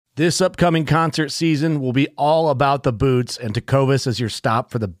This upcoming concert season will be all about the boots, and Tecovas is your stop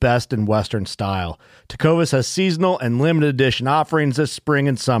for the best in Western style. Tecovas has seasonal and limited edition offerings this spring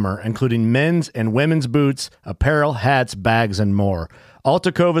and summer, including men's and women's boots, apparel, hats, bags, and more. All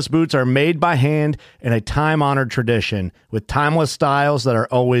Tecovas boots are made by hand in a time-honored tradition with timeless styles that are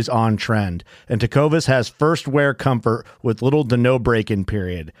always on trend. And Tecovas has first wear comfort with little to no break-in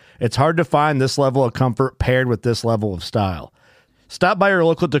period. It's hard to find this level of comfort paired with this level of style. Stop by your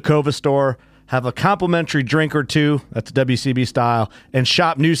local Tecovas store, have a complimentary drink or two, that's WCB style, and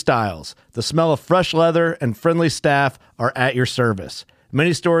shop new styles. The smell of fresh leather and friendly staff are at your service.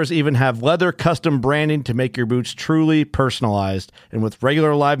 Many stores even have leather custom branding to make your boots truly personalized. And with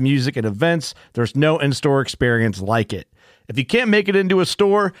regular live music and events, there's no in-store experience like it. If you can't make it into a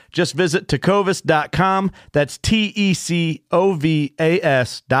store, just visit tecovas.com. That's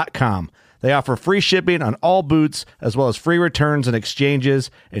TECOVAS.com. They offer free shipping on all boots, as well as free returns and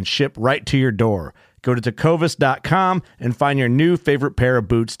exchanges, and ship right to your door. Go to tecovas.com and find your new favorite pair of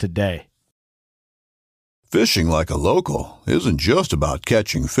boots today. Fishing like a local isn't just about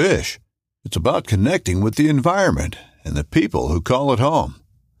catching fish. It's about connecting with the environment and the people who call it home.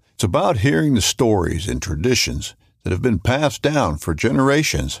 It's about hearing the stories and traditions that have been passed down for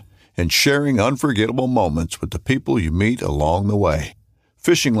generations and sharing unforgettable moments with the people you meet along the way.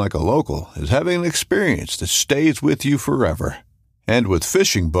 Fishing like a local is having an experience that stays with you forever. And with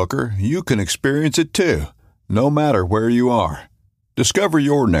Fishing Booker, you can experience it too, no matter where you are. Discover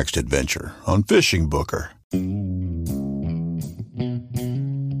your next adventure on Fishing Booker.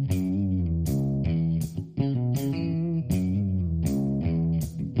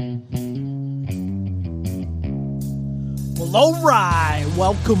 Well, all right.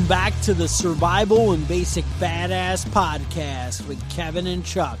 Welcome back to the Survival and Basic Badass Podcast with Kevin and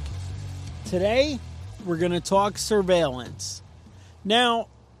Chuck. Today, we're going to talk surveillance. Now,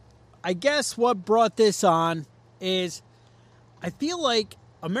 I guess what brought this on is I feel like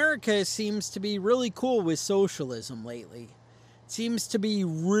America seems to be really cool with socialism lately. It seems to be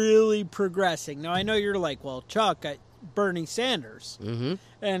really progressing. Now, I know you're like, well, Chuck, Bernie Sanders. Mm-hmm.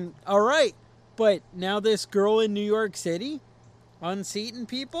 And, all right. But now this girl in New York City unseating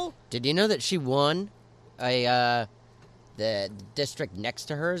people? Did you know that she won the district next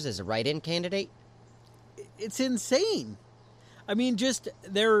to hers as a write-in candidate? It's insane. I mean, just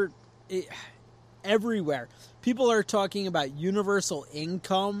they're everywhere. People are talking about universal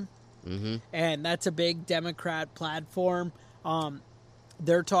income, and that's a big Democrat platform.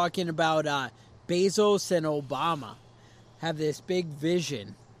 They're talking about Bezos and Obama have this big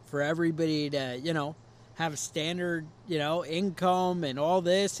vision for everybody to, have standard, income and all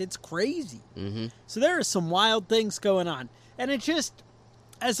this. It's crazy. Mm-hmm. So there are some wild things going on. And it just,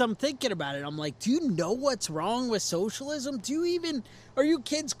 as I'm thinking about it, I'm like, do you know what's wrong with socialism? Are you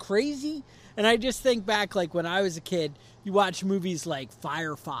kids crazy? And I just think back, like, when I was a kid, you watch movies like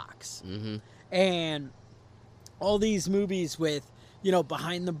Firefox. Mm-hmm. And all these movies with,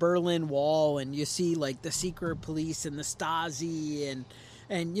 Behind the Berlin Wall, and you see, like, the secret police and the Stasi and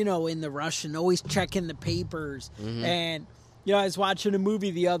in the Russian, always checking the papers. Mm-hmm. And, I was watching a movie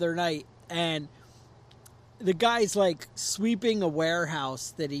the other night, and the guy's, like, sweeping a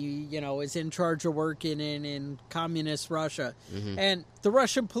warehouse that he, is in charge of working in communist Russia. Mm-hmm. And the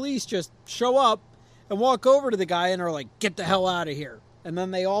Russian police just show up and walk over to the guy and are like, get the hell out of here. And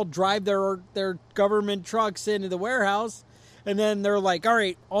then they all drive their government trucks into the warehouse, and then they're like, all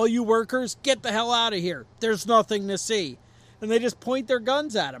right, all you workers, get the hell out of here. There's nothing to see. And they just point their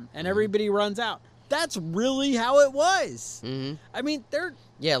guns at him, and everybody runs out. That's really how it was. Mm-hmm. I mean, a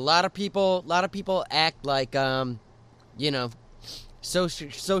lot of people act like,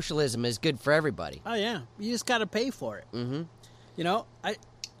 socialism is good for everybody. Oh yeah, you just got to pay for it. Mm-hmm.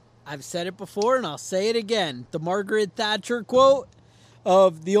 I've said it before, and I'll say it again. The Margaret Thatcher quote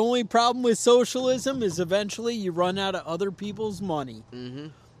of the only problem with socialism is eventually you run out of other people's money. Mm-hmm.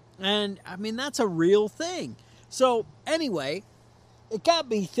 And I mean, that's a real thing. So, anyway, it got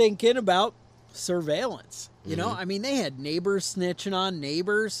me thinking about surveillance. I mean, they had neighbors snitching on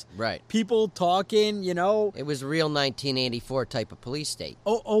neighbors. Right. People talking, It was a real 1984 type of police state.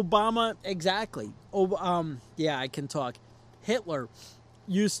 Obama, exactly. Yeah, I can talk. Hitler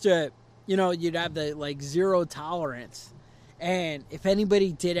used to, you'd have the, like, zero tolerance. And if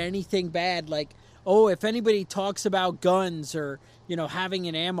anybody did anything bad, like, if anybody talks about guns or, having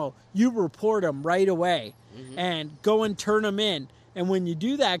an ammo, you report them right away. Mm-hmm. And go and turn them in. And when you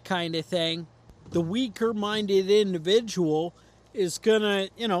do that kind of thing, the weaker-minded individual is going to,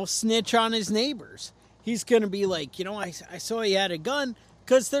 snitch on his neighbors. He's going to be like, I saw he had a gun,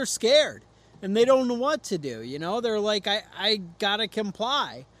 because they're scared. And they don't know what to do, They're like, I got to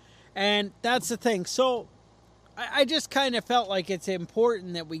comply. And that's the thing. So I just kind of felt like it's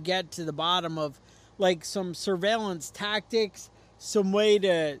important that we get to the bottom of like some surveillance tactics, some way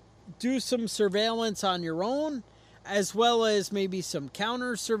to do some surveillance on your own, as well as maybe some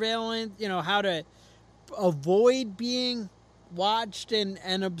counter surveillance, how to avoid being watched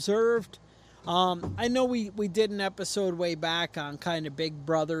and observed. I know we did an episode way back on kind of Big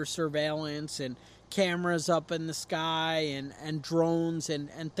Brother surveillance and cameras up in the sky and drones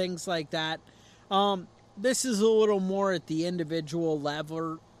and things like that. This is a little more at the individual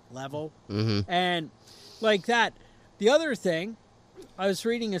level. And like that. The other thing, I was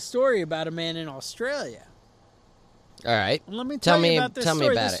reading a story about a man in Australia. All right. Let me tell you about this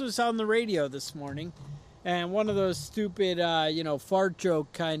story. This was on the radio this morning. And one of those stupid, fart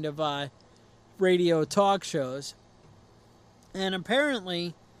joke kind of radio talk shows. And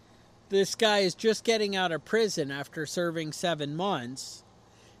apparently, this guy is just getting out of prison after serving 7 months.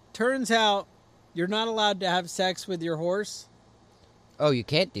 Turns out, you're not allowed to have sex with your horse. Oh, you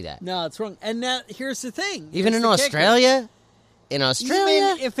can't do that. No, it's wrong. And now, here's the thing. Even in Australia? In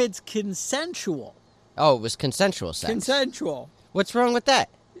Australia? Even if it's consensual. Oh, it was consensual sex. Consensual. What's wrong with that?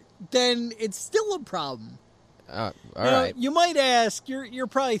 Then it's still a problem. All right. You might ask, you're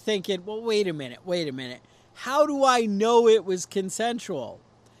probably thinking, well, wait a minute. How do I know it was consensual?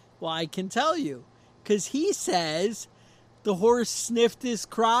 Well, I can tell you. Because he says the horse sniffed his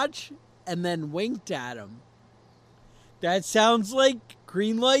crotch and then winked at him. That sounds like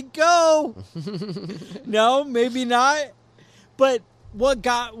green light go. No, maybe not. But what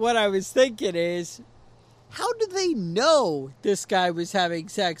I was thinking is, how do they know this guy was having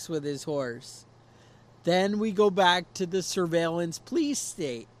sex with his horse? Then we go back to the surveillance police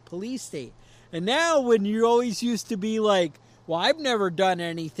state. And now when you always used to be like, well, I've never done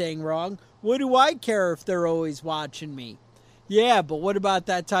anything wrong. What do I care if they're always watching me? Yeah, but what about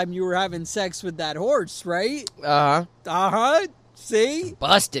that time you were having sex with that horse, right? Uh-huh. See?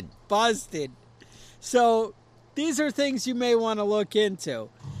 Busted. So these are things you may want to look into.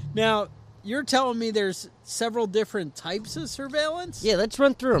 Now, you're telling me there's several different types of surveillance? Yeah, let's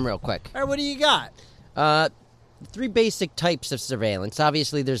run through them real quick. All right, what do you got? 3 basic types of surveillance.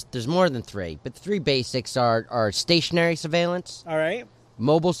 Obviously, there's more than 3, but the 3 basics are stationary surveillance, All right.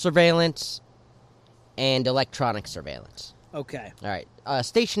 mobile surveillance, and electronic surveillance. Okay. All right.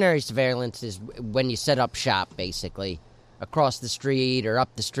 Stationary surveillance is when you set up shop, basically, across the street or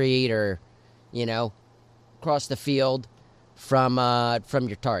up the street or, across the field from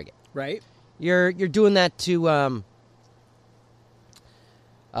your target. Right. You're doing that to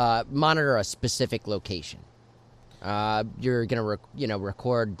monitor a specific location. You're gonna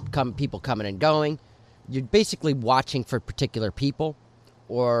record people coming and going. You're basically watching for particular people,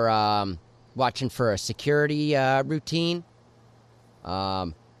 or watching for a security routine.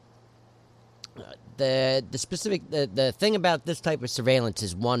 The thing about this type of surveillance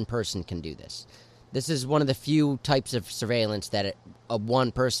is one person can do this. This is one of the few types of surveillance that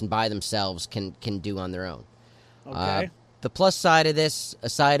one person by themselves can do on their own. Okay. The plus side of this,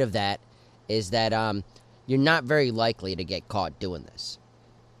 aside of that, is that you're not very likely to get caught doing this.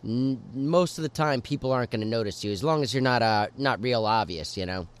 Most of the time, people aren't going to notice you as long as you're not real obvious,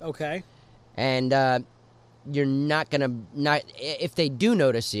 Okay. And you're not going to if they do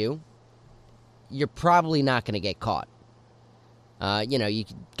notice you, you're probably not going to get caught. You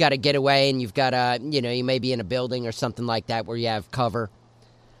got to get away, and you've got to, you may be in a building or something like that where you have cover.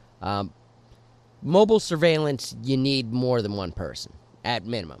 Mobile surveillance, you need more than one person, at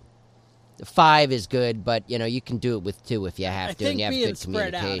minimum. 5 is good, but, you can do it with 2 if you have to, and you have good communication.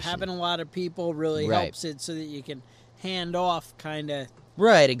 I think being spread out, having a lot of people really helps it so that you can hand off kind of.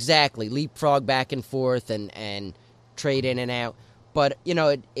 Right, exactly. Leapfrog back and forth and trade in and out. But,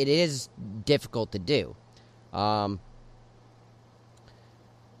 it is difficult to do.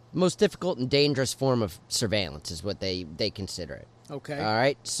 Most difficult and dangerous form of surveillance is what they consider it. Okay. All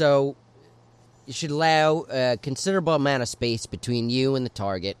right, so you should allow a considerable amount of space between you and the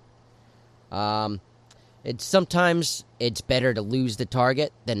target. Sometimes it's better to lose the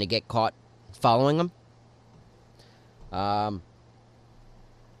target than to get caught following them.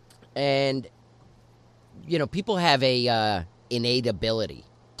 And, people have a innate ability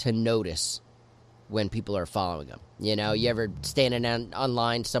to notice when people are following them. You ever standing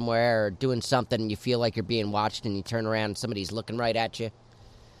online somewhere or doing something and you feel like you're being watched and you turn around and somebody's looking right at you?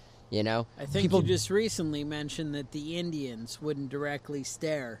 I think you just recently mentioned that the Indians wouldn't directly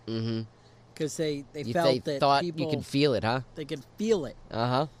stare. Mm-hmm. Because they felt that thought people... you could feel it, huh? They could feel it.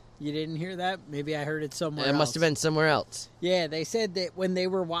 Uh-huh. You didn't hear that? Maybe I heard it somewhere else. It must have been somewhere else. Yeah, they said that when they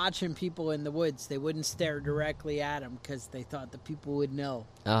were watching people in the woods, they wouldn't stare directly at them because they thought the people would know.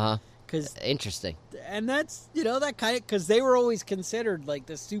 Uh-huh. Cause, Interesting. and that's, that kind of, because they were always considered like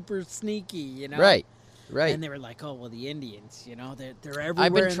the super sneaky, Right. And they were like, oh, well, the Indians, they're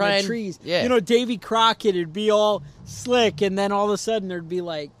everywhere in trying, the trees. yeah. Davy Crockett would be all slick, and then all of a sudden there'd be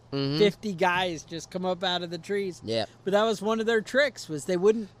like 50 guys just come up out of the trees. Yeah. But that was one of their tricks, was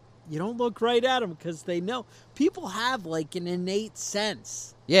you don't look right at them because they know. People have like an innate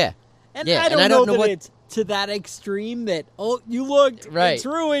sense. Yeah. And yeah. I don't know that it's to that extreme that, you looked, right. It's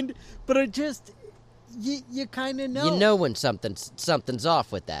ruined. But it just, you kind of know. You know when something's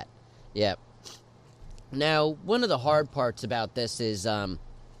off with that. Yeah. Now, one of the hard parts about this is the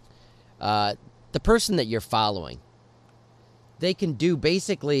person that you're following. They can do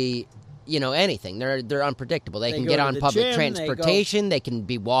basically, anything. They're unpredictable. They can get on public transportation. They can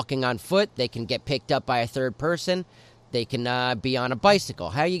be walking on foot. They can get picked up by a third person. They can be on a bicycle.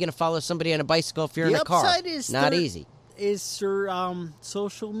 How are you going to follow somebody on a bicycle if you're in a car? The upside is not easy.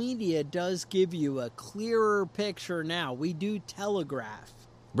 Social media does give you a clearer picture now. We do telegraph.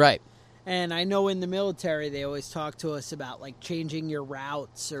 Right. And I know in the military they always talk to us about like changing your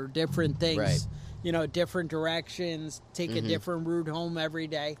routes or different things. Right. Different directions, take a different route home every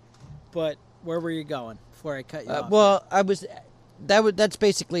day. But where were you going before I cut you off? Well, that's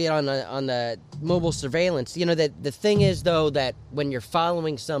basically on the mobile surveillance. The thing is though that when you're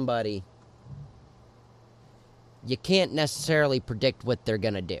following somebody, you can't necessarily predict what they're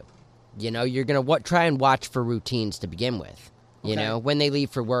going to do. You're going to try and watch for routines to begin with. Okay. When they leave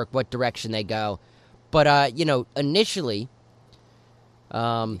for work, what direction they go. But, initially...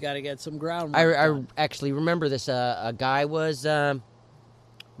 you got to get some groundwork I actually remember this. A guy was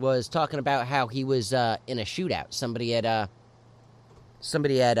talking about how he was in a shootout. Somebody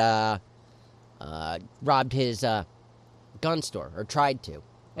had robbed his gun store, or tried to,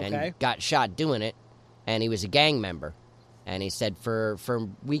 and got shot doing it, and he was a gang member. And he said for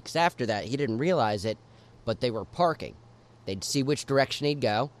weeks after that, he didn't realize it, but they were parking. They'd see which direction he'd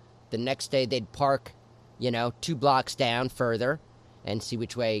go. The next day, they'd park, 2 blocks down further and see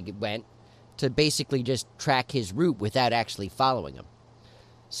which way he went, to basically just track his route without actually following him.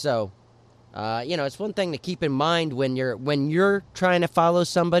 So, it's one thing to keep in mind when you're trying to follow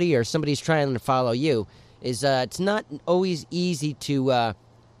somebody or somebody's trying to follow you, is it's not always easy to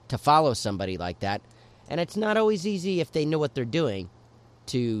follow somebody like that. And it's not always easy, if they know what they're doing,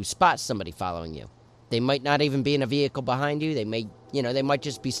 to spot somebody following you. They might not even be in a vehicle behind you. They might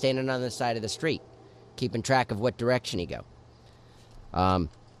just be standing on the side of the street, keeping track of what direction you go.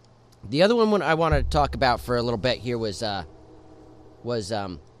 The other one I wanted to talk about for a little bit here was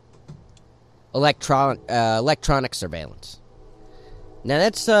electronic surveillance. Now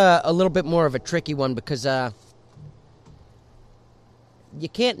that's a little bit more of a tricky one because you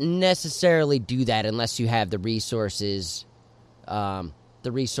can't necessarily do that unless you have the resources.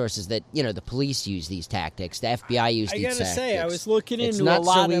 The resources that the police use these tactics, the FBI use these tactics. I gotta say, I was looking into a lot. It's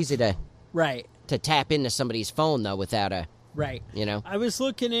not so easy to tap into somebody's phone though without a right. I was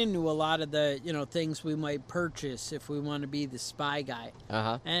looking into a lot of the things we might purchase if we want to be the spy guy.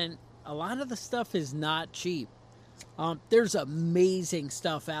 And a lot of the stuff is not cheap. There's amazing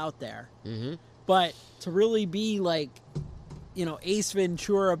stuff out there, but to really be like Ace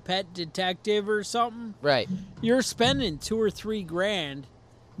Ventura Pet Detective or something, right? You're spending $2 or $3 grand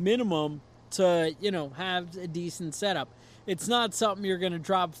minimum to have a decent setup. It's not something you're going to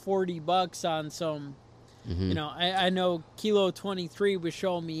drop $40 on some. I know Kilo 23 was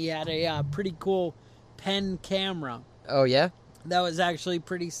showing me he had a pretty cool pen camera. Oh yeah, that was actually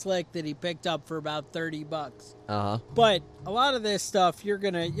pretty slick that he picked up for about $30. But a lot of this stuff you're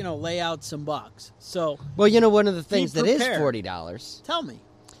gonna lay out some bucks. So one of the things that is $40. Tell me.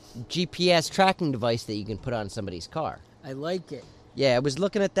 GPS tracking device that you can put on somebody's car. I like it. Yeah, I was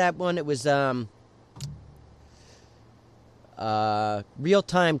looking at that one. It was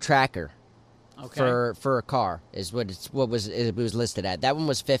real-time tracker for a car is what it was listed at. That one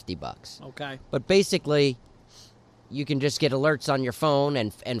was $50. Okay. But basically, you can just get alerts on your phone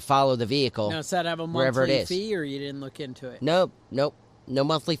and follow the vehicle. Now, does that have a monthly fee, or you didn't look into it? Nope, no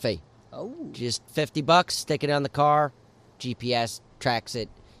monthly fee. Oh. Just $50. Stick it on the car. GPS tracks it.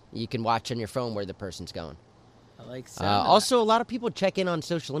 You can watch on your phone where the person's going. I like also, a lot of people check in on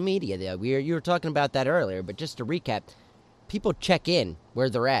social media. Though you were talking about that earlier, but just to recap, people check in where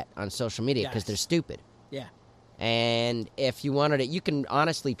they're at on social media because they're stupid. Yeah. And if you wanted it, you can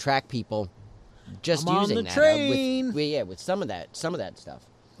honestly track people just I'm using on the that. Train. With some of that stuff.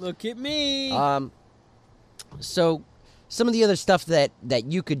 Look at me. So some of the other stuff that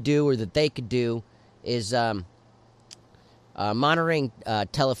you could do or that they could do is monitoring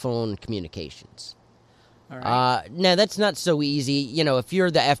telephone communications. All right. Now, that's not so easy. You know, if you're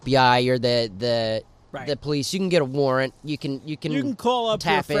the FBI or the police, you can get a warrant. You can call up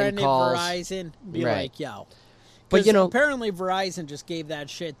your tap in friend at calls. Verizon and be Right. like, yo. But, you know- apparently Verizon just gave that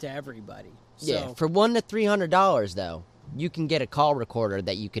shit to everybody. So, Yeah, for $100 to $300 though, you can get a call recorder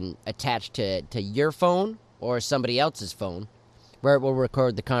that you can attach to your phone or somebody else's phone, where it will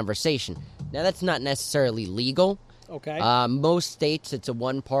record the conversation. Now, that's not necessarily legal. okay. Most states, it's a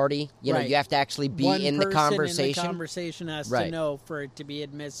one party. You know, Right. you have to actually be One in the person conversation. in the conversation has to Right. know for it to be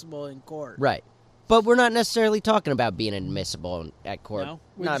admissible in court. Right. But we're not necessarily talking about being admissible at court. No,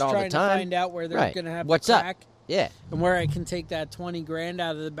 we're not just all trying the time. to find out where they're Right. going to have What's the up? crack Yeah. and where I can take that $20,000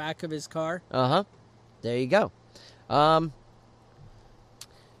 out of the back of his car. Uh-huh. There you go. How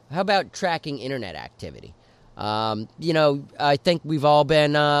about tracking internet activity? You know, I think we've all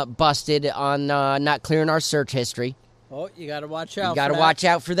been busted on not clearing our search history. Oh, you got to watch out. You got to for that. watch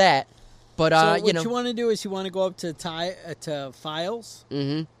out for that. But, So what you know. you want to do is you want to go up to to files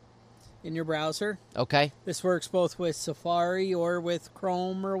Mm-hmm. in your browser. Okay. This works both with Safari or with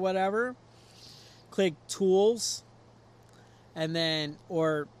Chrome or whatever. Click Tools, and then,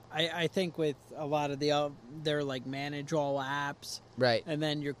 or I think with a lot of they're like Manage All Apps, Right. and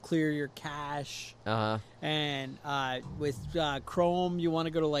then you clear your cache. Uh-huh. And with Chrome, you want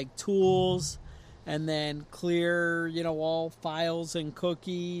to go to like Tools, and then clear, all files and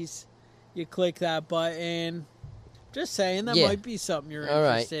cookies. You click that button. Just saying, that Yeah. might be something you're All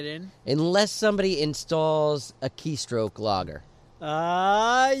right. interested in. Unless somebody installs a keystroke logger.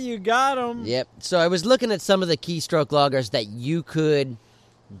 You got them. Yep. So I was looking at some of the keystroke loggers that you could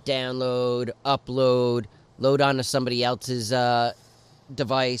download, upload, load onto somebody else's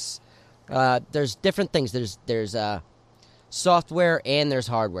device. There's different things. There's software and there's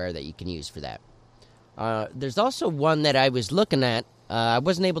hardware that you can use for that. There's also one that I was looking at. I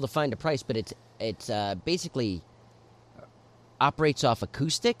wasn't able to find a price, but it's basically operates off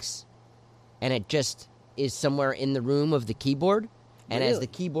acoustics, and it just is somewhere in the room of the keyboard. And as Really?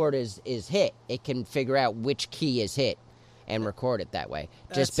 the keyboard is hit, it can figure out which key is hit and record it that way,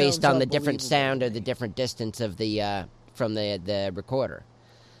 That just based sounds on the different unbelievable sound to or the me. different distance of the from the recorder.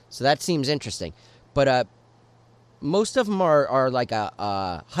 So that seems interesting. But most of them are like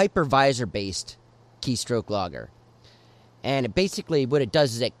a hypervisor based keystroke logger, and it basically what it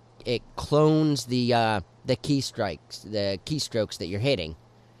does is it clones the keystrokes that you're hitting,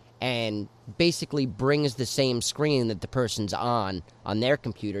 and basically brings the same screen that the person's on their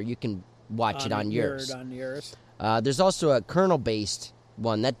computer. You can watch it on yours. On yours. There's also a kernel-based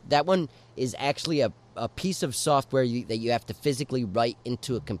one. That one is actually a piece of software that you have to physically write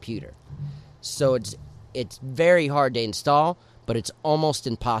into a computer. So it's very hard to install, but it's almost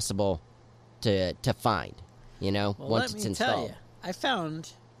impossible to find. Well, once let it's me installed. tell you, I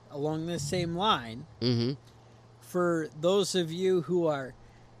found along this same line, Mm-hmm. for those of you who are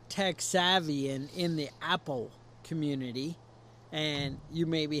tech savvy and in the Apple community, and you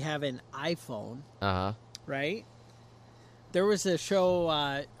maybe have an iPhone, Uh-huh. right? There was a show,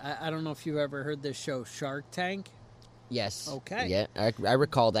 I don't know if you've ever heard this show, Shark Tank. Yes. Okay. Yeah, I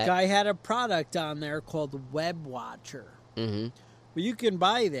recall that. Guy had a product on there called Web Watcher. Mm-hmm. Well, you can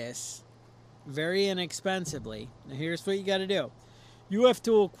buy this very inexpensively. Now, here's what you got to do. You have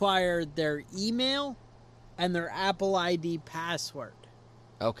to acquire their email and their Apple ID password.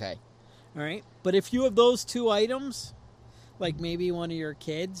 Okay. All right? But if you have those two items, like maybe one of your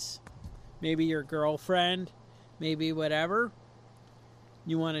kids, maybe your girlfriend, maybe whatever,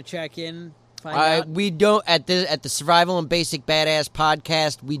 you want to check in, find out. We don't at the Survival and Basic Badass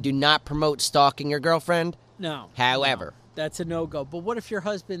podcast. We do not promote stalking your girlfriend. No. However. No, that's a no-go. But what if your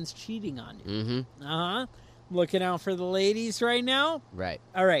husband's cheating on you? Mm-hmm. Uh-huh. Looking out for the ladies right now? Right.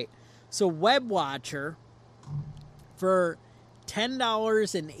 All right. So Web Watcher, for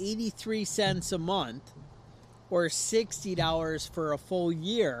 $10.83 a month, or $60 for a full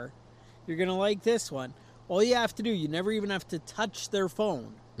year, you're going to like this one. All you have to do, you never even have to touch their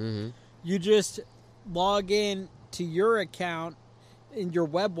phone. Mm-hmm. You just log in to your account, in your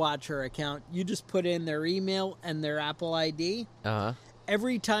Web Watcher account. You just put in their email and their Apple ID. Uh-huh.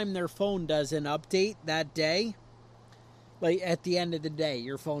 Every time their phone does an update that day, like at the end of the day,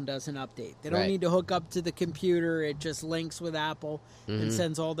 your phone does an update. They don't Right. need to hook up to the computer. It just links with Apple Mm-hmm. and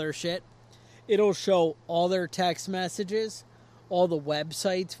sends all their shit. It'll show all their text messages, all the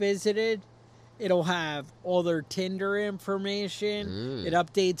websites visited. It'll have all their Tinder information. It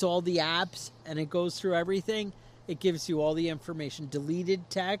updates all the apps, and it goes through everything. It gives you all the information. Deleted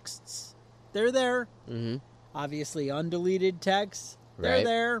texts, they're there. Mm-hmm. Obviously, undeleted texts, they're Right.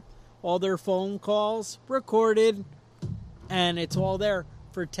 there. All their phone calls recorded, and it's all there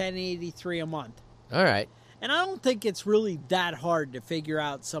for $10.83 a month. All right. And I don't think it's really that hard to figure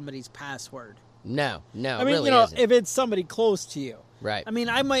out somebody's password. No, I it mean, really you know, isn't. if it's somebody close to you. Right. I mean,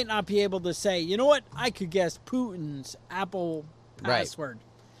 I might not be able to say, you know what, I could guess Putin's Apple Right. password.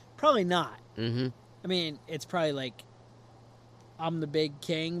 Probably not. Mm-hmm. I mean, it's probably like, I'm the big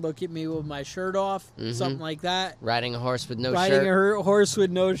king, look at me with my shirt off, something like that. Riding a horse with no Riding shirt. a horse with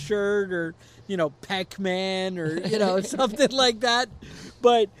no shirt, or, you know, Pac-Man, or, you know, something like that.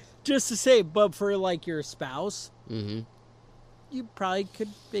 But just to say, but for like your spouse, Mm-hmm. you probably could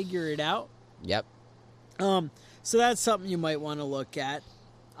figure it out. Yep. So that's something you might want to look at.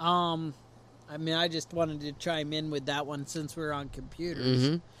 I mean, I just wanted to chime in with that one since we're on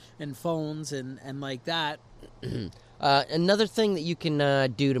computers and phones and like that. Another thing that you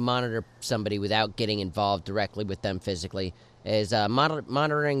can do to monitor somebody without getting involved directly with them physically is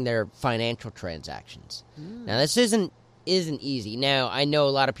monitoring their financial transactions. Now, this isn't easy. Now, I know a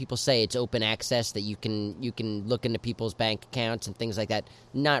lot of people say it's open access, that you can look into people's bank accounts and things like that.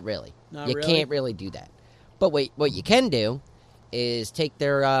 Not really. You can't really do that. But what you can do is take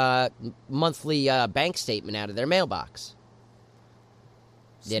their monthly bank statement out of their mailbox.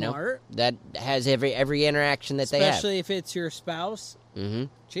 You know, Smart. that has every interaction that they have. Especially if it's your spouse. Mm-hmm.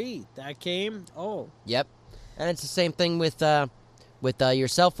 Gee, that came. Oh, Yep. And it's the same thing with your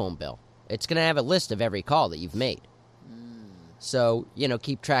cell phone bill. It's going to have a list of every call that you've made. So, you know,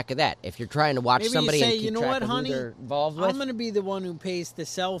 keep track of that. If you're trying to watch maybe somebody you say, and keep you know track what, of honey, who they're involved with. I'm going to be the one who pays the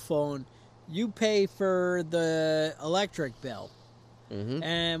cell phone. You pay for the electric bill.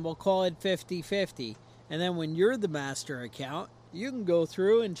 And we'll call it 50-50. And then when you're the master account, you can go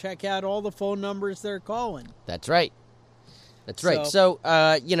through and check out all the phone numbers they're calling. That's right. That's right. So,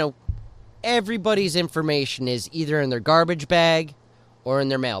 you know, everybody's information is either in their garbage bag or in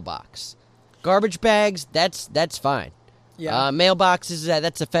their mailbox. Garbage bags, that's fine. Yeah. Mailboxes,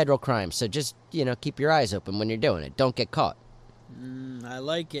 that's a federal crime. So just, you know, keep your eyes open when you're doing it. Don't get caught. I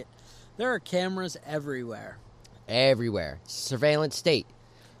like it. There are cameras everywhere. Everywhere. Surveillance state.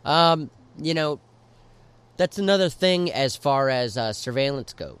 You know, that's another thing as far as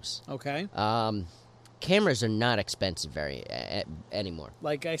surveillance goes. Okay. Cameras are not expensive anymore.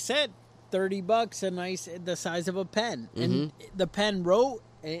 Like I said, $30 the size of a pen. And the pen wrote,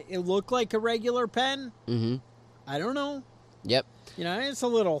 it looked like a regular pen. Mm-hmm. I don't know. Yep. You know, it's a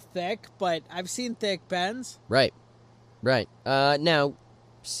little thick, but I've seen thick pens. Right. Now,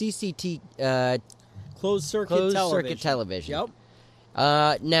 CCT, Closed circuit television. Yep.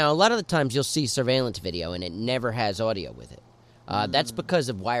 Now, a lot of the times you'll see surveillance video and it never has audio with it. That's because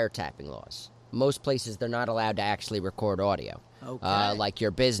of wiretapping laws. Most places, they're not allowed to actually record audio. Okay. Like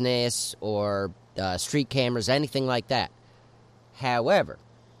your business or street cameras, anything like that. However,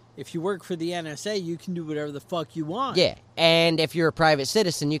 If you work for the NSA, you can do whatever the fuck you want. yeah, and if you're a private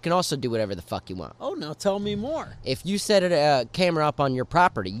citizen, you can also do whatever the fuck you want. Oh, now tell me more. If you set a camera up on your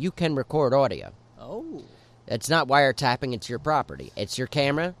property, you can record audio. Oh. It's not wiretapping, it's your property. It's your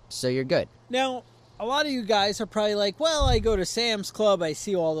camera, so you're good. Now, a lot of you guys are probably like, well, I go to Sam's Club, I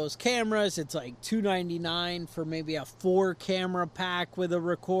see all those cameras. It's like $2.99 for maybe a 4-camera pack with a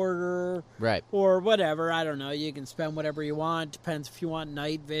recorder. Right. Or whatever. I don't know. You can spend whatever you want. Depends if you want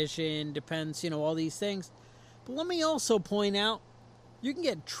night vision. Depends, all these things. But let me also point out, you can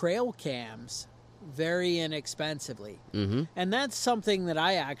get trail cams very inexpensively. Mm-hmm. And that's something that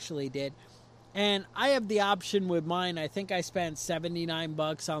I actually did. And I have the option with mine. I think I spent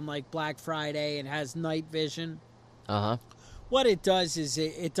 $79 on like Black Friday. It has night vision. Uh-huh. What it does is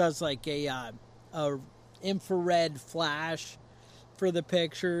it does like a infrared flash for the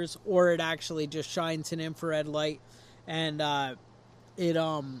pictures, or it actually just shines an infrared light, and it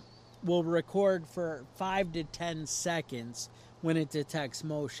will record for 5 to 10 seconds when it detects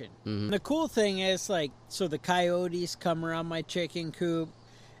motion. Mm-hmm. The cool thing is, like, so the coyotes come around my chicken coop,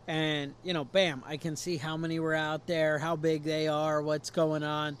 and, bam, I can see how many were out there, how big they are, what's going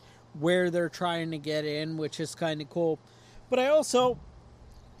on, where they're trying to get in, which is kind of cool. But I also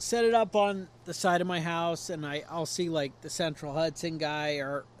set it up on the side of my house, and I'll see, like, the Central Hudson guy,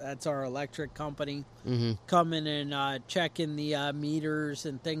 or that's our electric company, coming and checking the meters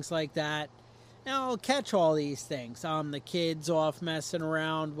and things like that. Now, I'll catch all these things. The kids off messing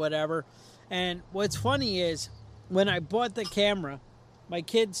around, whatever. And what's funny is, when I bought the camera, my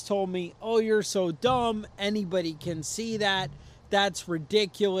kids told me, oh, you're so dumb. Anybody can see that. That's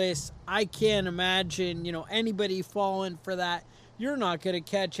ridiculous. I can't imagine, anybody falling for that. You're not going to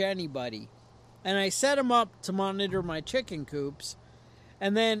catch anybody. And I set them up to monitor my chicken coops.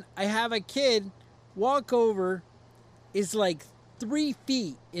 And then I have a kid walk over, is like 3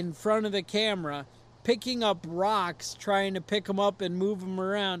 feet in front of the camera, picking up rocks, trying to pick them up and move them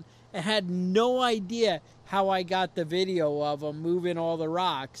around, and had no idea how I got the video of them moving all the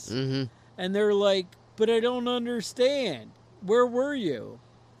rocks. Mm-hmm. And they're like, but I don't understand. Where were you?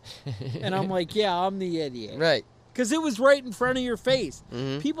 And I'm like, yeah, I'm the idiot. Right. Because it was right in front of your face.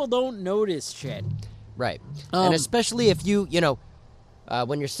 Mm-hmm. People don't notice shit. Right. And especially if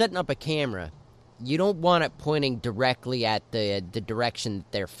when you're setting up a camera, you don't want it pointing directly at the direction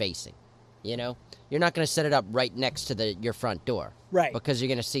that they're facing. You know? You're not going to set it up right next to your front door. Right. Because you're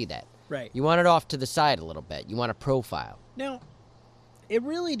going to see that. Right. You want it off to the side a little bit. You want a profile. Now, it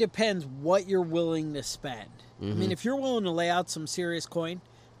really depends what you're willing to spend. Mm-hmm. I mean, if you're willing to lay out some serious coin,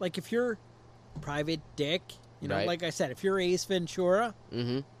 like if you're Private Dick, Right. like I said, if you're Ace Ventura,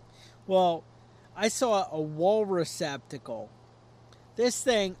 Mm-hmm. well, I saw a wall receptacle. This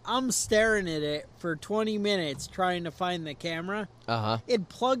thing, I'm staring at it for 20 minutes trying to find the camera. Uh-huh. It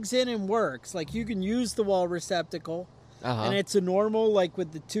plugs in and works. Like, you can use the wall receptacle, Uh-huh. and it's a normal, like,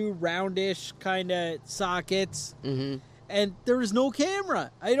 with the 2 roundish kind of sockets. Mm-hmm. And there's no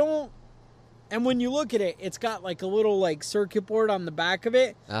camera. And when you look at it, it's got like a little like circuit board on the back of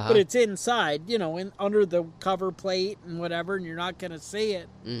it, Uh-huh. but it's inside, under the cover plate and whatever, and you're not going to see it.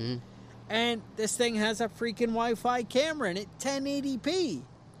 Mm-hmm. And this thing has a freaking Wi-Fi camera in it, 1080p.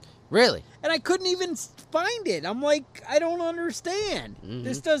 Really? And I couldn't even find it. I'm like, I don't understand. Mm-hmm.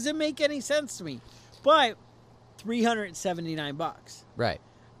 This doesn't make any sense to me. But $379. Right.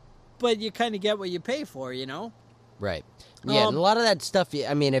 But you kind of get what you pay for, Right. Yeah, and a lot of that stuff,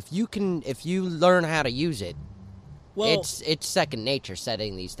 I mean, if you learn how to use it, Well, it's second nature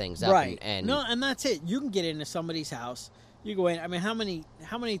setting these things up. right. And No, and that's it. You can get into somebody's house. You go in. I mean, how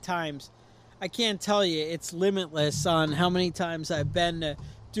many times? I can't tell you. It's limitless on how many times I've been to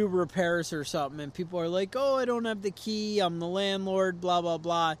do repairs or something, and people are like, "Oh, I don't have the key. I'm the landlord." Blah blah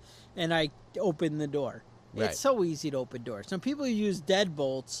blah, and I open the door. Right. It's so easy to open doors. Some people use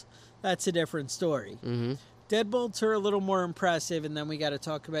deadbolts. That's a different story. Mm-hmm. Deadbolts are a little more impressive, and then we got to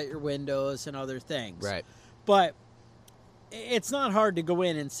talk about your windows and other things. Right. But it's not hard to go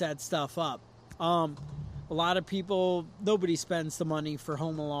in and set stuff up. A lot of people, nobody spends the money for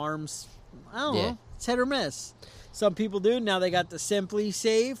home alarms. I don't know. It's hit or miss. Some people do. Now they got the Simply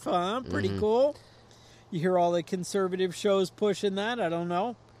Safe. Pretty cool. You hear all the conservative shows pushing that. I don't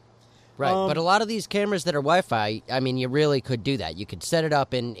know. Right, but a lot of these cameras that are Wi-Fi, I mean, you really could do that. You could set it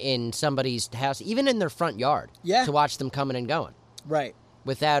up in somebody's house, even in their front yard, to watch them coming and going. Right.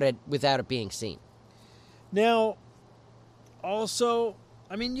 Without it being seen. Now, also,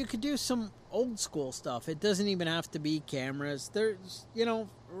 I mean, you could do some old school stuff. It doesn't even have to be cameras. There's,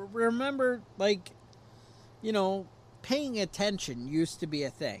 remember, paying attention used to be a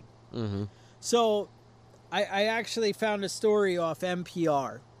thing. Mm-hmm. So, I actually found a story off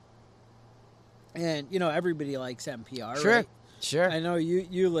NPR. And, everybody likes NPR, Sure, right? sure. I know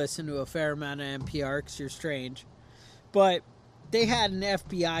you listen to a fair amount of NPR because you're strange. But they had an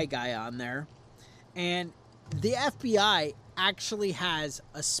FBI guy on there. And the FBI actually has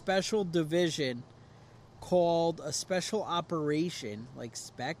a special division called a special operation, like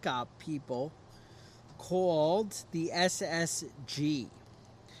spec op people, called the SSG.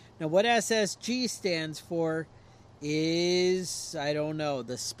 Now, what SSG stands for is, I don't know,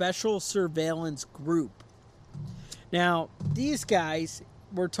 the Special Surveillance Group. Now, these guys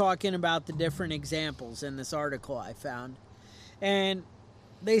were talking about the different examples in this article I found. And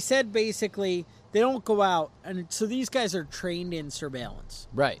they said basically they don't go out, and so these guys are trained in surveillance.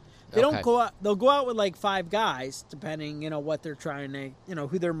 Right. They don't go out, they'll go out with like 5 guys, depending, what they're trying to,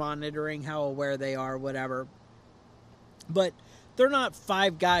 who they're monitoring, how aware they are, whatever. But they're not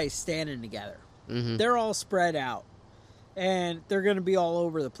 5 guys standing together. Mm-hmm. They're all spread out. And they're going to be all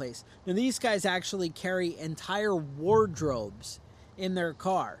over the place. Now, these guys actually carry entire wardrobes in their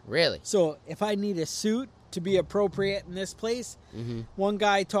car. Really? So, if I need a suit to be appropriate in this place, one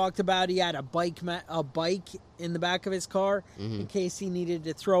guy talked about he had a bike in the back of his car in case he needed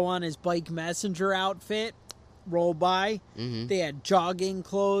to throw on his bike messenger outfit, roll by. They had jogging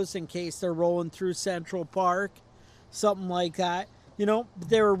clothes in case they're rolling through Central Park, something like that.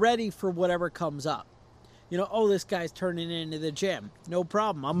 They were ready for whatever comes up. This guy's turning into the gym. No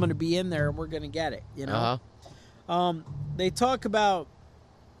problem. I'm going to be in there and we're going to get it, They talk about,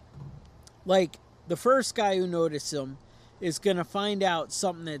 like, the first guy who noticed him is going to find out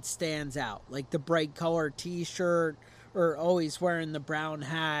something that stands out, like the bright color T-shirt, or, he's wearing the brown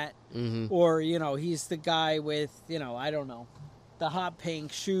hat, or, he's the guy with, I don't know, the hot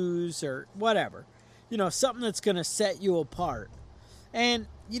pink shoes or whatever. Something that's going to set you apart. And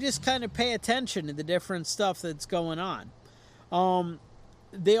you just kind of pay attention to the different stuff that's going on.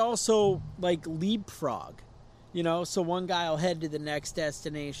 They also like leapfrog, so one guy will head to the next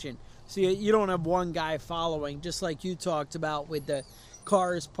destination. So you don't have one guy following, just like you talked about with the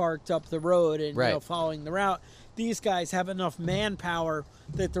cars parked up the road and following the route. These guys have enough manpower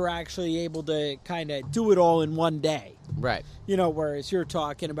that they're actually able to kind of do it all in one day. Right. Whereas you're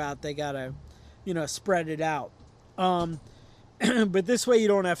talking about they got to, spread it out. But this way you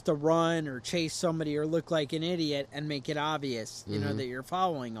don't have to run or chase somebody or look like an idiot and make it obvious, that you're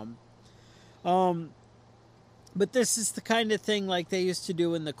following them. But this is the kind of thing like they used to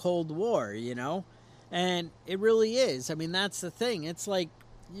do in the Cold War, and it really is. I mean, that's the thing. It's like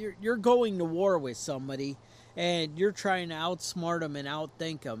you're going to war with somebody and you're trying to outsmart them and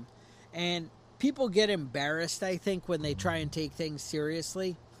outthink them. And people get embarrassed, I think, when they try and take things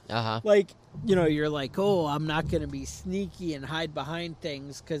seriously. Like, you're like, oh, I'm not going to be sneaky and hide behind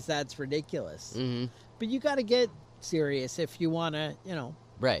things because that's ridiculous. But you got to get serious if you want to,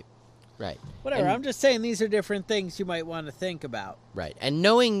 Right. Whatever. And, I'm just saying these are different things you might want to think about. Right. And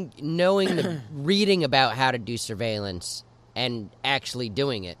knowing reading about how to do surveillance and actually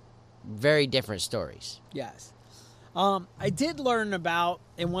doing it, very different stories. Yes. I did learn about,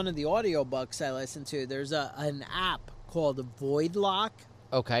 in one of the audiobooks I listened to, there's an app called Void Lock.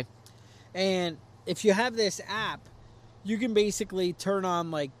 Okay. And if you have this app, you can basically turn on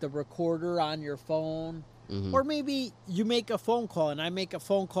like the recorder on your phone, or maybe you make a phone call, and I make a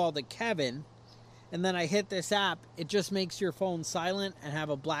phone call to Kevin, and then I hit this app. It just makes your phone silent and have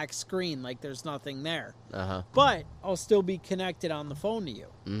a black screen like there's nothing there. But I'll still be connected on the phone to you.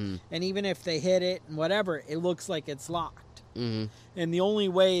 And even if they hit it and whatever, it looks like it's locked. And the only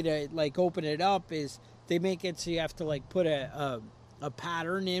way to like open it up is they make it so you have to like put a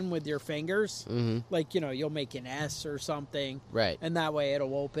pattern in with your fingers. Like, you'll make an S or something. Right. And that way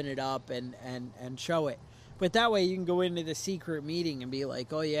it'll open it up and show it. But that way you can go into the secret meeting and be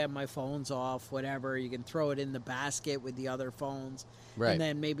like, oh, yeah, my phone's off, whatever. You can throw it in the basket with the other phones. Right. And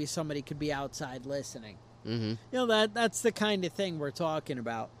then maybe somebody could be outside listening. That's the kind of thing we're talking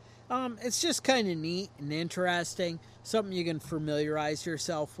about. It's just kind of neat and interesting. Something you can familiarize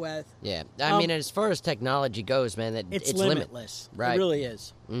yourself with. Yeah. I mean, as far as technology goes, man, it's limitless. Right. It really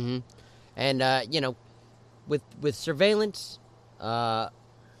is. And, with surveillance,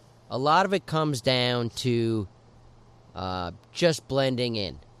 a lot of it comes down to just blending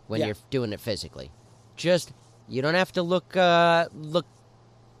in when you're doing it physically. You don't have to look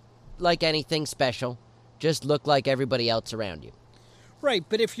like anything special. Just look like everybody else around you. Right,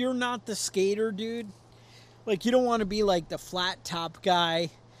 but if you're not the skater, dude, like you don't want to be like the flat top guy.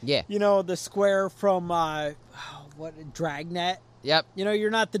 Yeah. The square from Dragnet. Yep.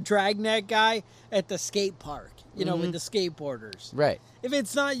 You're not the Dragnet guy at the skate park, with the skateboarders. Right. If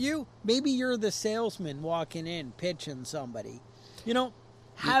it's not you, maybe you're the salesman walking in, pitching somebody.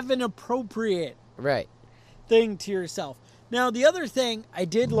 Have an appropriate thing to yourself. Now, the other thing I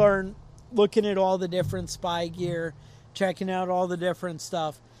did learn, looking at all the different spy gear, checking out all the different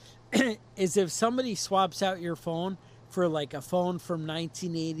stuff, is if somebody swaps out your phone for like a phone from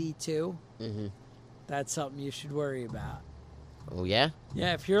 1982, that's something you should worry about. Oh, yeah?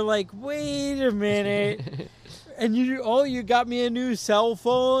 Yeah, if you're like, wait a minute, and you got me a new cell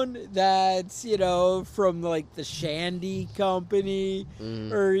phone that's, from like the Shandy company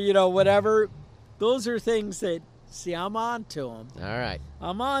or, whatever. Those are things that, see, I'm on to them. All right.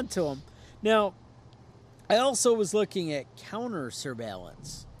 I'm on to them. Now, I also was looking at counter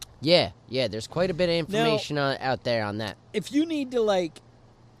surveillance. Yeah, there's quite a bit of information out there on that. If you need to, like,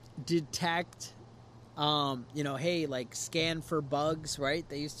 detect, hey, like, scan for bugs, right?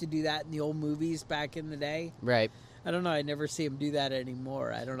 They used to do that in the old movies back in the day. Right. I don't know. I never see them do that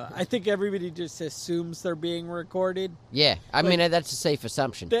anymore. I don't know. I think everybody just assumes they're being recorded. Yeah, I mean, that's a safe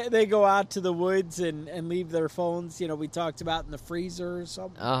assumption. They go out to the woods and leave their phones, we talked about in the freezer or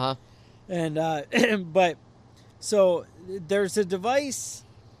something. And, but, so, there's a device,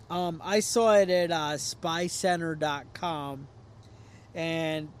 I saw it at spycenter.com,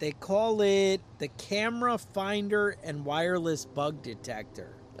 and they call it the Camera Finder and Wireless Bug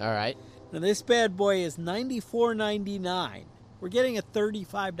Detector. All right. Now, this bad boy is $94.99. We're getting a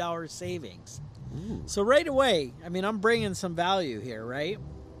 $35 savings. Ooh. So right away, I mean, I'm bringing some value here, right?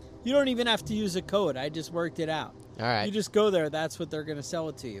 You don't even have to use a code. I just worked it out. All right. You just go there. That's what they're going to sell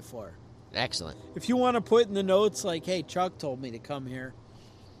it to you for. Excellent. If you want to put in the notes like, hey, Chuck told me to come here,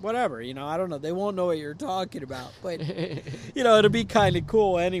 whatever, I don't know. They won't know what you're talking about. But, it'll be kind of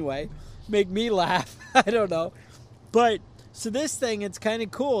cool anyway. Make me laugh. I don't know. But, so this thing, it's kind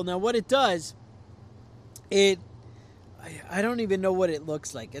of cool. Now, what it does, it I don't even know what it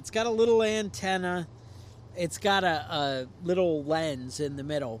looks like. It's got a little antenna. It's got a little lens in the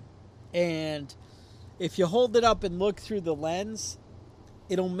middle. And if you hold it up and look through the lens,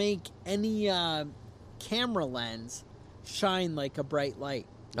 it'll make any camera lens shine like a bright light.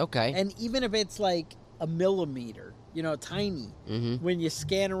 Okay. And even if it's like a millimeter, tiny, when you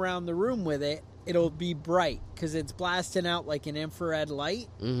scan around the room with it, it'll be bright because it's blasting out like an infrared light,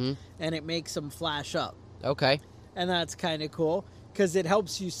 and it makes them flash up. Okay. And that's kind of cool because it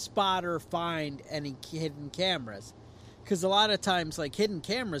helps you spot or find any hidden cameras. Because a lot of times, like, hidden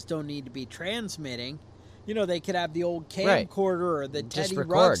cameras don't need to be transmitting. They could have the old camcorder or the Just Teddy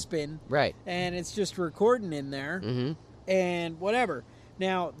record. Ruxpin. Right. And it's just recording in there. And whatever.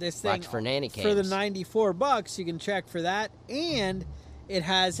 Now, this thing, Watch for nanny cams. for the $94, you can check for that. And it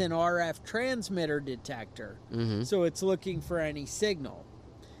has an RF transmitter detector. So it's looking for any signal.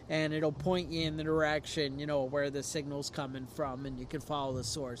 And it'll point you in the direction, where the signal's coming from, and you can follow the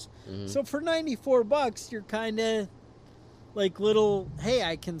source. So for $94, you're kind of like little, hey,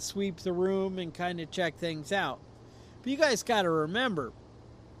 I can sweep the room and kind of check things out. But you guys got to remember,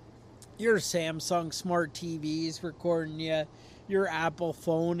 your Samsung smart TV is recording you. Your Apple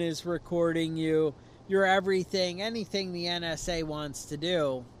phone is recording you. Your everything, anything the NSA wants to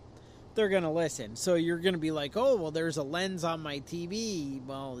do, they're going to listen. So you're going to be like, oh, well, there's a lens on my TV.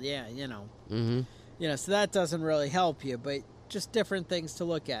 Well, yeah, so that doesn't really help you, but just different things to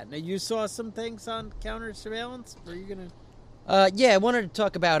look at. Now, you saw some things on counter surveillance. Are you going to? Yeah, I wanted to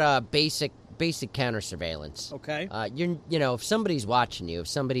talk about basic counter surveillance. Okay. If somebody's watching you, if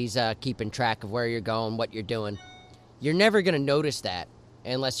somebody's keeping track of where you're going, what you're doing, you're never going to notice that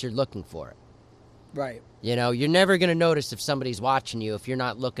unless you're looking for it. Right. You're never going to notice if somebody's watching you if you're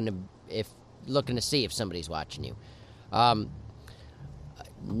not looking to see if somebody's watching you. Now,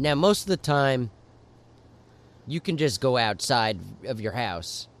 most of the time, you can just go outside of your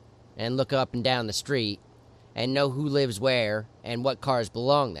house and look up and down the street and know who lives where and what cars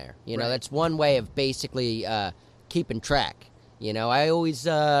belong there. Right. That's one way of basically keeping track. I always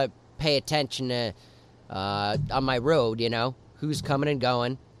pay attention to, on my road, who's coming and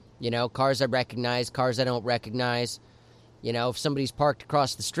going. Cars I recognize, cars I don't recognize. If somebody's parked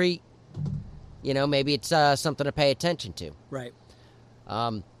across the street, maybe it's something to pay attention to. Right.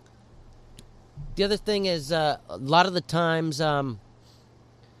 The other thing is a lot of the times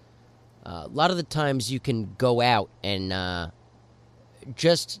you can go out and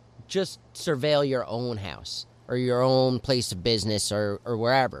just surveil your own house or your own place of business or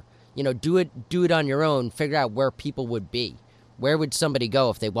wherever. Do it on your own. Figure out where people would be. Where would somebody go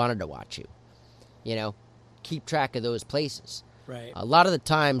if they wanted to watch you? Keep track of those places. Right. A lot of the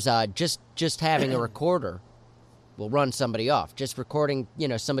times, just having a recorder will run somebody off. Just recording,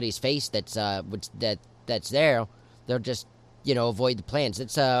 somebody's face that's there, they'll just, avoid the plans.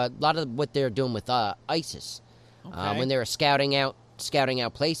 It's a lot of what they're doing with ISIS. Okay. When they were scouting out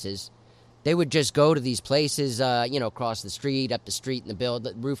places, they would just go to these places, across the street, up the street, in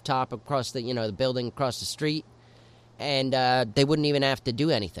the rooftop, across the, the building across the street. And they wouldn't even have to do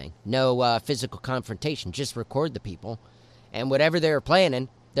anything. No physical confrontation. Just record the people. And whatever they were planning,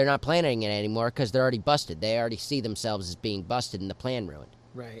 they're not planning it anymore because they're already busted. They already see themselves as being busted and the plan ruined.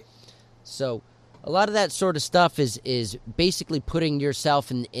 Right. So a lot of that sort of stuff is basically putting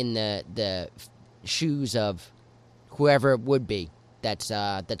yourself in the shoes of whoever it would be that's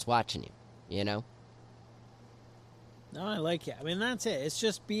watching you, No, I like it. I mean, that's it. It's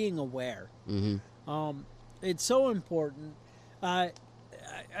just being aware. It's so important. I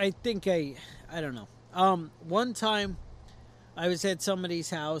think I don't know. One time I was at somebody's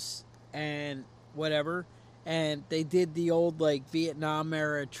house and whatever, and they did the old like Vietnam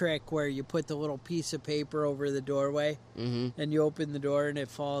era trick where you put the little piece of paper over the doorway and you open the door and it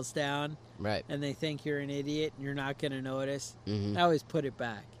falls down. Right. And they think you're an idiot and you're not going to notice. I always put it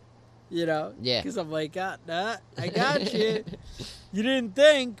back. Yeah. Because I'm like, nah, I got you. You didn't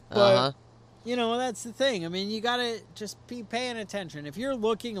think, but... that's the thing. I mean, you got to just be paying attention. If you're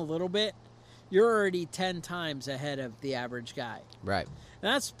looking a little bit, you're already 10 times ahead of the average guy. Right.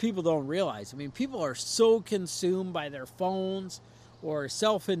 And that's what people don't realize. I mean, people are so consumed by their phones or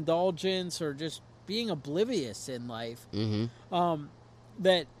self-indulgence or just being oblivious in life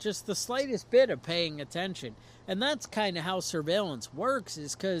that just the slightest bit of paying attention. And that's kind of how surveillance works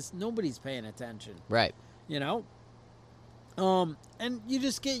is because nobody's paying attention. Right. And you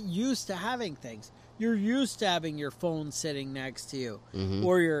just get used to having things. You're used to having your phone sitting next to you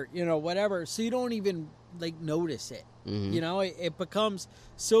or your, whatever. So you don't even notice it. It becomes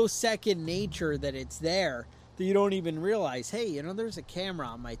so second nature that it's there. that you don't even realize, hey, you know, there's a camera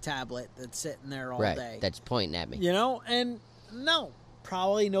on my tablet that's sitting there all day. That's pointing at me. You know, and no,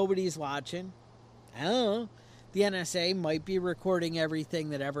 probably nobody's watching. I don't know. The NSA might be recording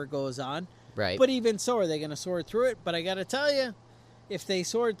everything that ever goes on. Right. But even so, are they going to sort through it? But I got to tell you, if they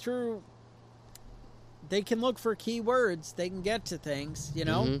sort through, they can look for keywords. They can get to things, you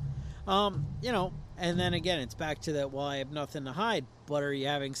know? You know, and then again, it's back to that, well, I have nothing to hide. But are you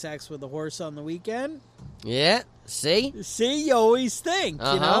having sex with a horse on the weekend? Yeah. See? See, you always think,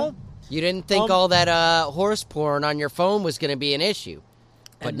 you know? You didn't think all that horse porn on your phone was going to be an issue.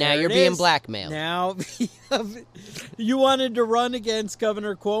 But And now there you're it being is. blackmailed. Now, you wanted to run against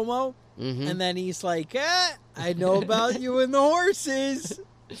Governor Cuomo? And then he's like, I know about you and the horses.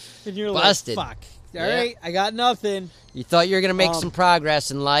 And you're Busted. like, fuck. All right, I got nothing. You thought you were going to make some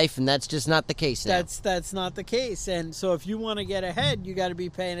progress in life, and that's just not the case now. That's not the case. And so if you want to get ahead, you got to be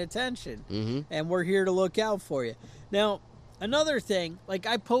paying attention. And we're here to look out for you. Now, another thing, like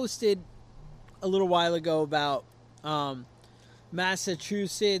I posted a little while ago about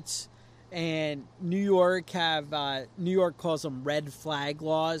Massachusetts and New York have, New York calls them red flag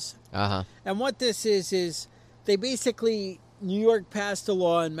laws. And what this is they basically, New York passed a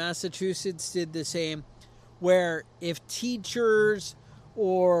law and Massachusetts did the same, where if teachers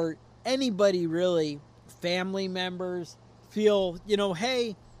or anybody really, family members, feel, you know,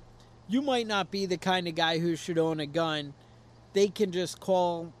 hey, you might not be the kind of guy who should own a gun, they can just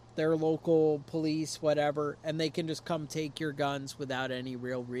call their local police, whatever, and they can just come take your guns without any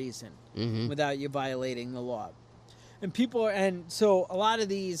real reason, without you violating the law. And people, and so a lot of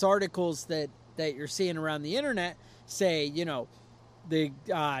these articles that you're seeing around the internet say, you know, the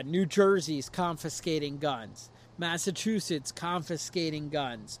New Jersey's confiscating guns, Massachusetts confiscating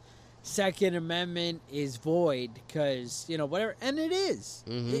guns, Second Amendment is void because, you know, whatever, and it is.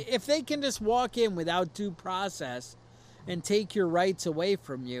 If they can just walk in without due process and take your rights away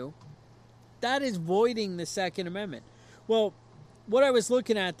from you, that is voiding the Second Amendment. Well, what I was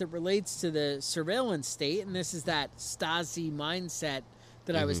looking at that relates to the surveillance state, and this is that Stasi mindset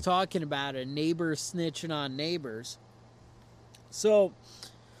that I was talking about, a neighbor snitching on neighbors. So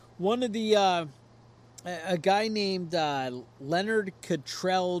one of the, a guy named Leonard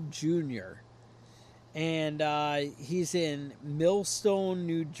Cottrell Jr., and he's in Millstone,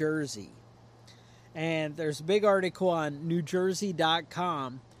 New Jersey. And there's a big article on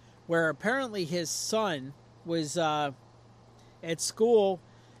NewJersey.com where apparently his son was at school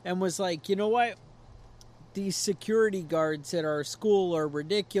and was like, you know what? These security guards at our school are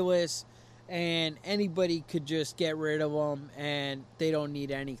ridiculous and anybody could just get rid of them and they don't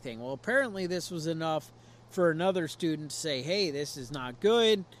need anything. Well, apparently this was enough for another student to say, hey, this is not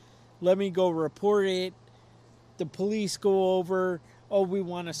good. Let me go report it. The police go over. Oh, we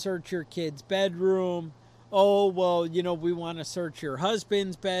want to search your kid's bedroom. Oh, well, you know, we want to search your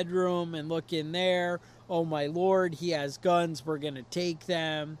husband's bedroom and look in there. Oh, my Lord, he has guns. We're going to take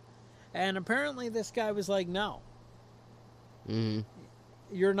them. And apparently this guy was like, no.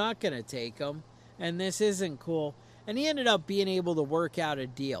 You're not going to take them. And this isn't cool. And he ended up being able to work out a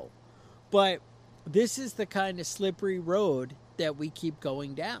deal. But this is the kind of slippery road that we keep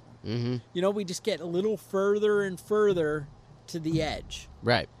going down. You know, we just get a little further and further to the edge.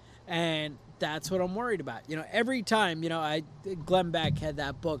 Right. And that's what I'm worried about. You know, every time, you know, Glenn Beck had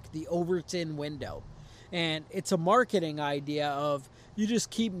that book, The Overton Window. And it's a marketing idea of you just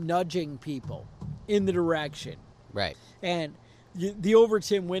keep nudging people in the direction. Right. And the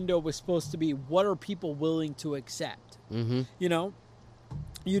Overton window was supposed to be, what are people willing to accept? You know,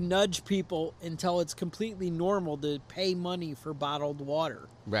 you nudge people until it's completely normal to pay money for bottled water.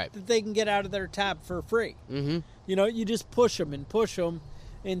 Right. That they can get out of their tap for free. You know, you just push them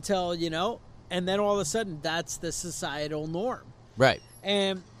until, you know, and then all of a sudden that's the societal norm. Right.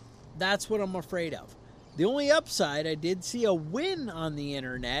 And that's what I'm afraid of. The only upside, I did see a win on the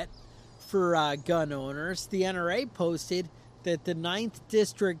internet for gun owners. The NRA posted that the 9th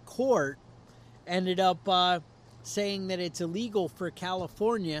District Court ended up saying that it's illegal for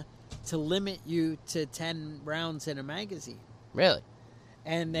California to limit you to 10 rounds in a magazine. Really?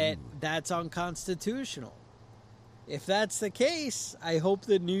 And that's unconstitutional. If that's the case, I hope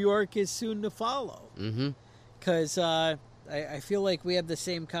that New York is soon to follow. Because I feel like we have the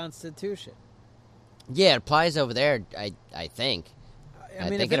same constitution. Yeah, it applies over there, I think. I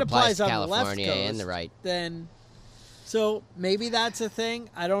mean, think if it applies to on California the left coast, and the right. then so maybe that's a thing.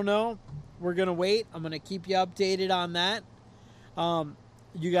 I don't know. We're gonna wait. I'm gonna keep you updated on that.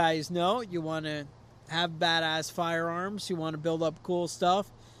 You guys know you want to have badass firearms. You want to build up cool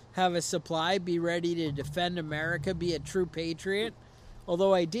stuff. Have a supply. Be ready to defend America. Be a true patriot.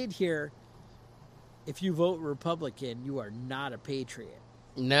 Although I did hear if you vote Republican, you are not a patriot.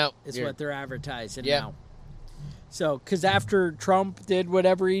 No. Is what they're advertising Yep. now. So, because after Trump did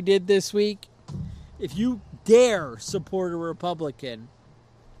whatever he did this week, if you dare support a Republican,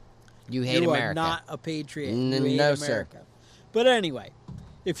 You hate you America. are not a patriot. No, You hate sir. America. But anyway,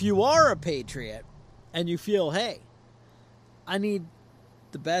 if you are a patriot and you feel, hey, I need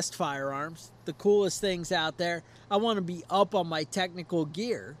the best firearms, the coolest things out there, I want to be up on my technical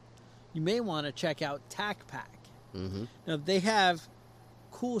gear, you may want to check out TAC Pack. Mm-hmm. Now, they have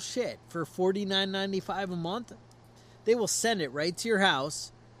cool shit for $49.95 a month. They will send it right to your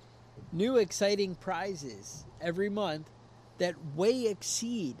house. New exciting prizes every month that way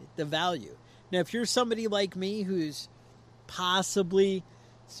exceed the value. Now, if you're somebody like me who's possibly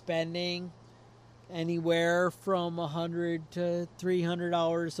spending anywhere from $100 to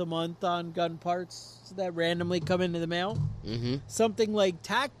 $300 a month on gun parts that randomly come into the mail, Mm-hmm. something like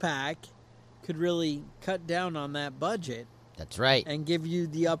TAC Pack could really cut down on that budget That's right. and give you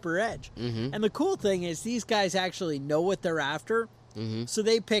the upper edge. Mm-hmm. And the cool thing is these guys actually know what they're after, Mm-hmm. so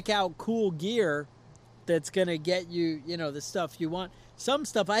they pick out cool gear that's going to get you, the stuff you want. Some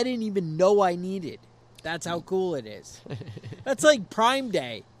stuff I didn't even know I needed. That's how cool it is. That's like Prime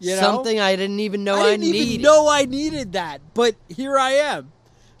Day, Something I didn't even know I didn't even needed. know I needed that, but here I am.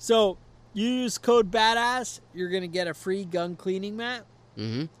 So you use code BADASS, you're going to get a free gun cleaning mat.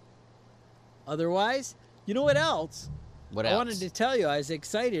 Mm-hmm. Otherwise, you know what else? What I else? wanted to tell you, I was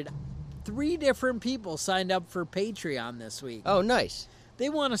excited. 3 different people signed up for Patreon this week. Oh, nice. They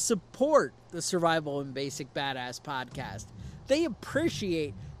want to support the Survival and Basic Badass podcast. They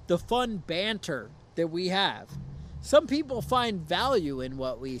appreciate the fun banter that we have. Some people find value in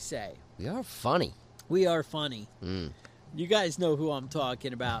what we say. We are funny. We are funny. Mm. You guys know who I'm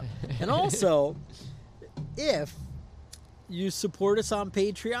talking about. And also, if you support us on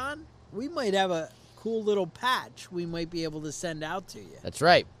Patreon, we might have a cool little patch we might be able to send out to you. That's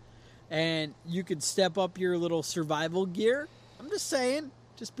right. And you could step up your little survival gear. I'm just saying,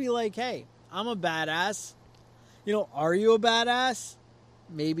 just be like, hey, I'm a badass. Are you a badass?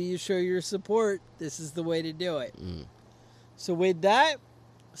 Maybe you show your support. This is the way to do it. Mm. So with that,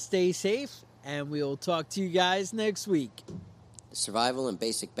 stay safe, and we will talk to you guys next week. The Survival and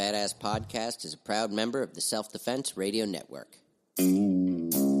Basic Badass podcast is a proud member of the Self-Defense Radio Network.